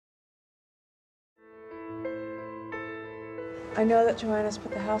I know that Joanna's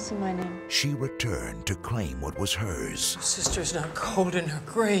put the house in my name. She returned to claim what was hers. Your sister's not cold in her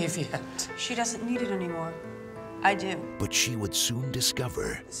grave yet. She doesn't need it anymore. I do. But she would soon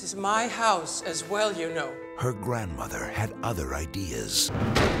discover This is my house as well, you know. her grandmother had other ideas.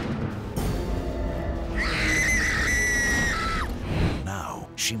 Now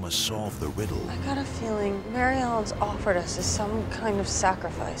she must solve the riddle I got a feeling Mary Ellen's offered us as some kind of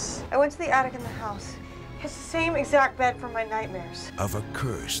sacrifice. I went to the attic in the house. It's the same exact bed from my nightmares. of a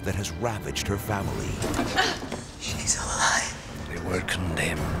curse that has ravaged her family. She's alive. We were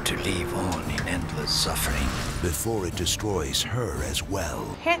condemned to live on in endless suffering. Before it destroys her as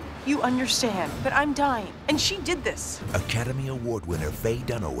well. Can't you understand that I'm dying? And she did this. Academy Award winner Faye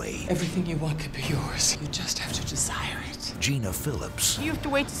Dunaway, Everything you want could be yours. You just have to desire it. Gina Phillips, You have to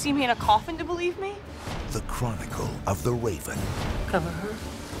wait to see me in a coffin to believe me? the Chronicle of the Raven. Cover her.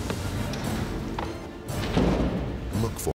 Look for